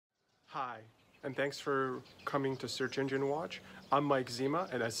Hi, and thanks for coming to Search Engine Watch. I'm Mike Zima,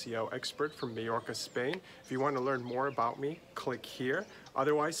 an SEO expert from Mallorca, Spain. If you want to learn more about me, click here.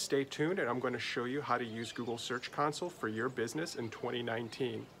 Otherwise, stay tuned and I'm going to show you how to use Google Search Console for your business in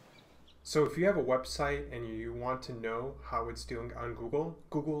 2019. So if you have a website and you want to know how it's doing on Google,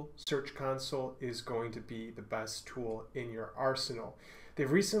 Google Search Console is going to be the best tool in your arsenal. They've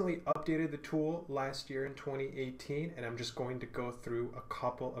recently updated the tool last year in 2018, and I'm just going to go through a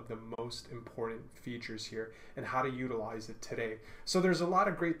couple of the most important features here and how to utilize it today. So there's a lot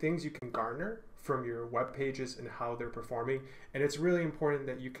of great things you can garner from your web pages and how they're performing, and it's really important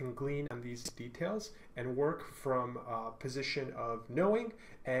that you can glean on these details and work from a position of knowing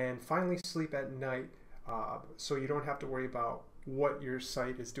and finally sleep at night so you don't have to worry about what your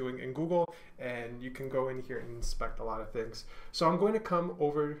site is doing in Google, and you can go in here and inspect a lot of things. So I'm going to come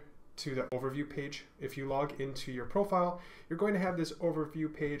over to the overview page. If you log into your profile, you're going to have this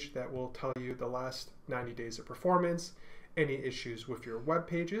overview page that will tell you the last 90 days of performance, any issues with your web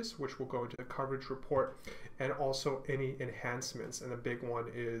pages, which will go into the coverage report, and also any enhancements. And the big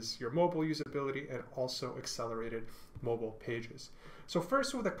one is your mobile usability and also accelerated mobile pages. So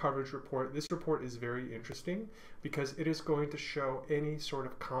first, with the coverage report, this report is very interesting because it is going to show any sort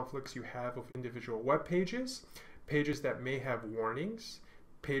of conflicts you have with individual web pages, pages that may have warnings,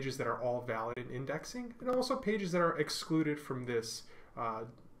 pages that are all valid in indexing, and also pages that are excluded from this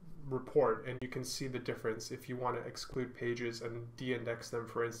report. And you can see the difference. If you want to exclude pages and de-index them,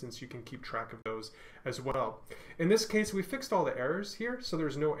 for instance, you can keep track of those as well. In this case, we fixed all the errors here, so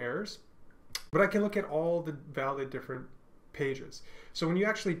there's no errors, but I can look at all the valid different pages. So when you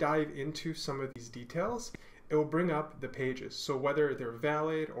actually dive into some of these details, it will bring up the pages. So whether they're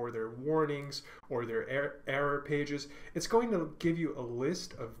valid or they're warnings or they're error pages, it's going to give you a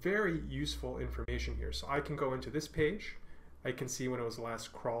list of very useful information here. So I can go into this page. I can see when it was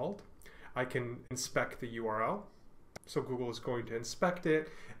last crawled. I can inspect the URL. So Google is going to inspect it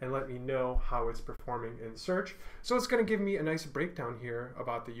and let me know how it's performing in search. So it's going to give me a nice breakdown here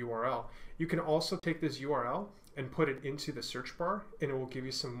about the URL. You can also take this URL and put it into the search bar, and it will give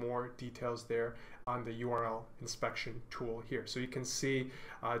you some more details there on the URL inspection tool here. So you can see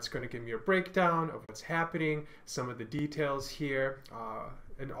it's going to give me a breakdown of what's happening, some of the details here,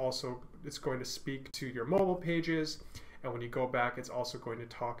 and also it's going to speak to your mobile pages. And when you go back, it's also going to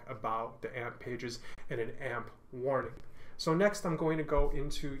talk about the AMP pages and an AMP warning. So next, I'm going to go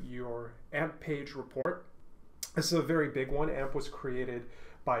into your AMP page report. This is a very big one. AMP was created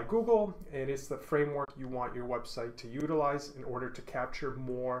by Google, and it's the framework you want your website to utilize in order to capture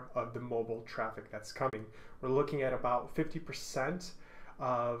more of the mobile traffic that's coming. We're looking at about 50%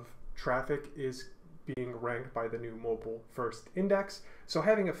 of traffic is being ranked by the new mobile first index. So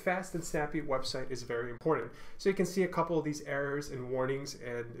having a fast and snappy website is very important. So you can see a couple of these errors and warnings,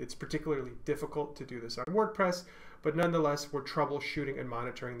 and it's particularly difficult to do this on WordPress, but nonetheless, we're troubleshooting and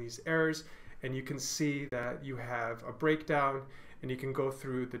monitoring these errors, and you can see that you have a breakdown, and you can go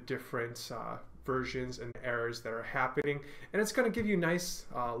through the different versions and errors that are happening, and it's going to give you nice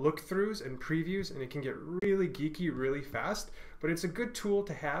look-throughs and previews, and it can get really geeky really fast, but it's a good tool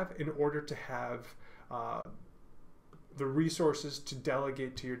to have in order to have the resources to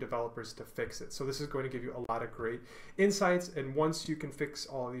delegate to your developers to fix it. So this is going to give you a lot of great insights, and once you can fix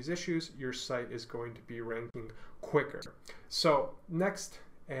all of these issues, your site is going to be ranking quicker. So next,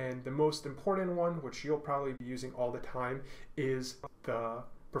 and the most important one, which you'll probably be using all the time, is the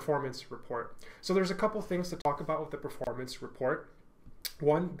performance report. So there's a couple things to talk about with the performance report.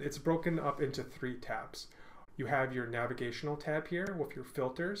 One, it's broken up into 3 tabs. You have your navigational tab here with your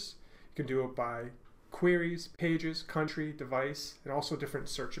filters. You can do it by queries, pages, country, device, and also different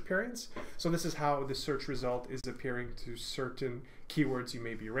search appearance. So this is how the search result is appearing to certain keywords you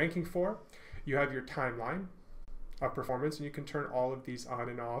may be ranking for. You have your timeline of performance, and you can turn all of these on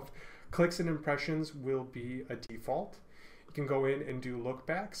and off. Clicks and impressions will be a default. You can go in and do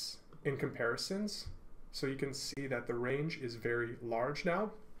lookbacks and comparisons. So you can see that the range is very large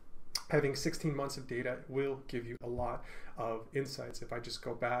now. Having 16 months of data will give you a lot of insights. If I just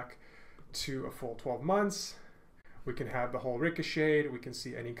go back to a full 12 months, we can have the whole ricochet, we can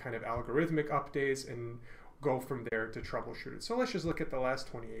see any kind of algorithmic updates and go from there to troubleshoot it. So let's just look at the last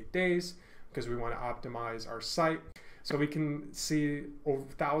 28 days because we want to optimize our site. So we can see over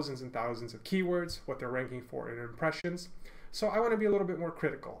thousands and thousands of keywords, what they're ranking for in impressions. So I want to be a little bit more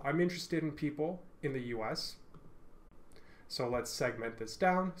critical. I'm interested in people in the US. So let's segment this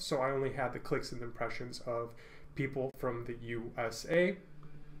down. So I only had the clicks and impressions of people from the USA.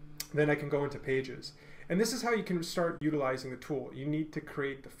 Then I can go into pages. And this is how you can start utilizing the tool. You need to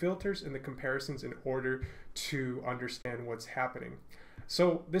create the filters and the comparisons in order to understand what's happening.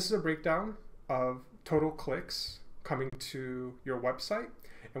 So this is a breakdown of total clicks coming to your website,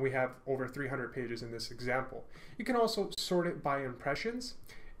 and we have over 300 pages in this example. You can also sort it by impressions.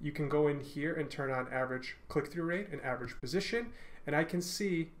 You can go in here and turn on average click-through rate and average position, and I can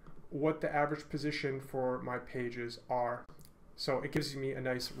see what the average position for my pages are. So it gives me a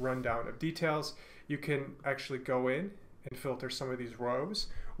nice rundown of details. You can actually go in and filter some of these rows,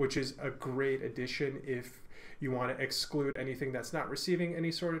 which is a great addition if you want to exclude anything that's not receiving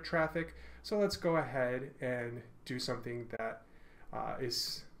any sort of traffic. So let's go ahead and do something that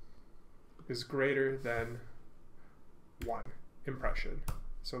is greater than 1 impression.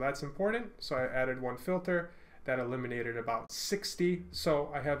 So that's important. So I added one filter that eliminated about 60.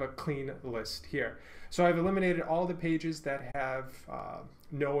 So I have a clean list here. So I've eliminated all the pages that have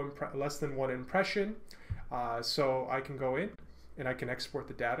less than 1 impression. So I can go in and I can export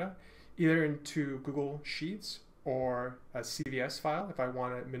the data either into Google Sheets or a CVS file if I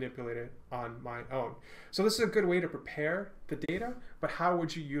want to manipulate it on my own. So this is a good way to prepare the data, but how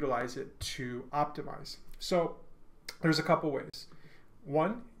would you utilize it to optimize? So there's a couple ways.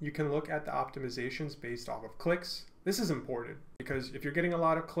 One, you can look at the optimizations based off of clicks. This is important because if you're getting a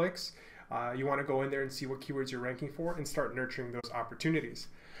lot of clicks, you want to go in there and see what keywords you're ranking for and start nurturing those opportunities.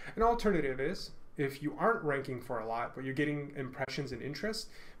 An alternative is, if you aren't ranking for a lot, but you're getting impressions and interest,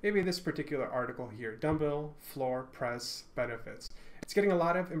 maybe this particular article here, dumbbell, floor, press, benefits. It's getting a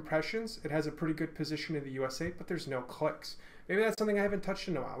lot of impressions. It has a pretty good position in the USA, but there's no clicks. Maybe that's something I haven't touched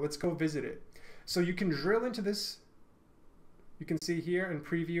in a while. Let's go visit it. So you can drill into this. You can see here and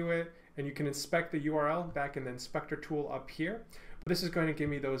preview it, and you can inspect the URL back in the inspector tool up here. But this is going to give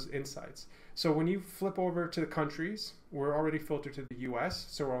me those insights. So when you flip over to the countries, we're already filtered to the US,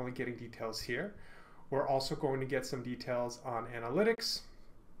 so we're only getting details here. We're also going to get some details on analytics.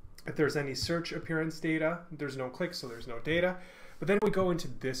 If there's any search appearance data, there's no clicks, so there's no data. But then we go into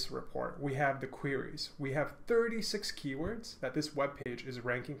this report. We have the queries. We have 36 keywords that this web page is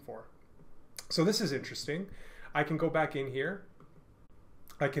ranking for. So this is interesting. I can go back in here.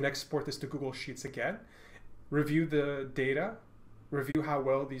 I can export this to Google Sheets again, review the data, review how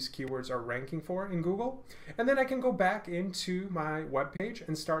well these keywords are ranking for in Google, and then I can go back into my web page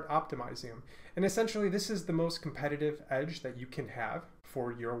and start optimizing them. And essentially, this is the most competitive edge that you can have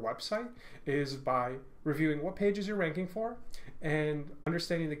for your website, is by reviewing what pages you're ranking for and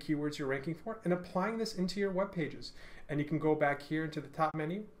understanding the keywords you're ranking for and applying this into your web pages. And you can go back here into the top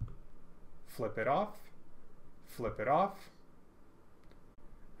menu, flip it off, flip it off.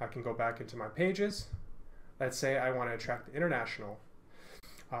 I can go back into my pages. Let's say I want to attract international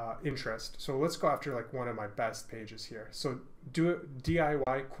interest. So let's go after like one of my best pages here. So do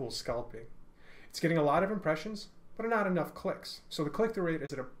DIY cool scalping. It's getting a lot of impressions, but not enough clicks. So the click-through rate is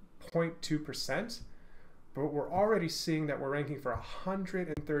at a 0.2%, but we're already seeing that we're ranking for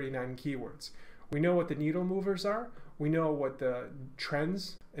 139 keywords. We know what the needle movers are. We know what the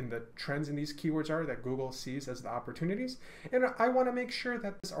trends in these keywords are that Google sees as the opportunities. And I want to make sure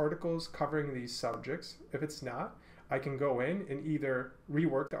that this article is covering these subjects. If it's not, I can go in and either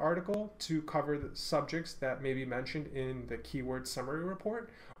rework the article to cover the subjects that may be mentioned in the keyword summary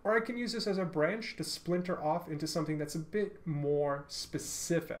report, or I can use this as a branch to splinter off into something that's a bit more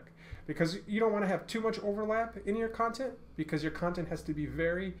specific, because you don't want to have too much overlap in your content, because your content has to be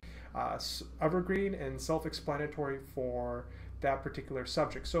very evergreen and self-explanatory for that particular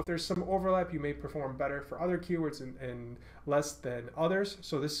subject. So if there's some overlap, you may perform better for other keywords and less than others.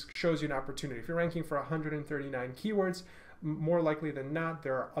 So this shows you an opportunity. If you're ranking for 139 keywords, more likely than not,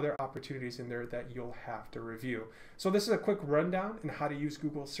 there are other opportunities in there that you'll have to review. So this is a quick rundown on how to use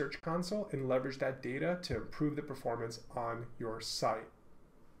Google Search Console and leverage that data to improve the performance on your site.